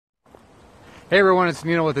Hey everyone, it's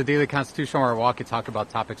Nino with the Daily Constitutional, where I walk and talk about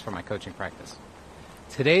topics from my coaching practice.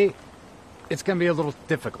 Today, it's going to be a little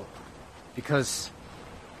difficult because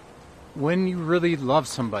when you really love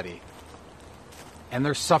somebody and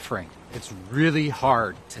they're suffering, it's really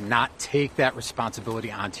hard to not take that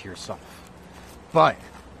responsibility onto yourself. But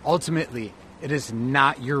ultimately, it is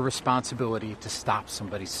not your responsibility to stop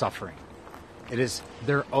somebody's suffering. It is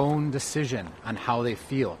their own decision on how they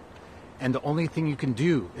feel. And the only thing you can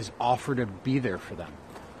do is offer to be there for them.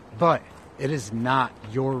 But it is not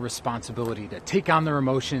your responsibility to take on their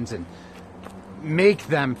emotions and make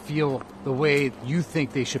them feel the way you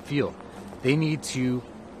think they should feel. They need to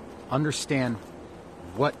understand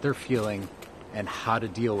what they're feeling and how to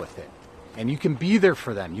deal with it. And you can be there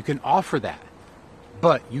for them. You can offer that.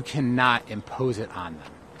 But you cannot impose it on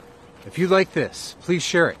them. If you like this, please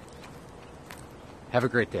share it. Have a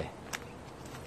great day.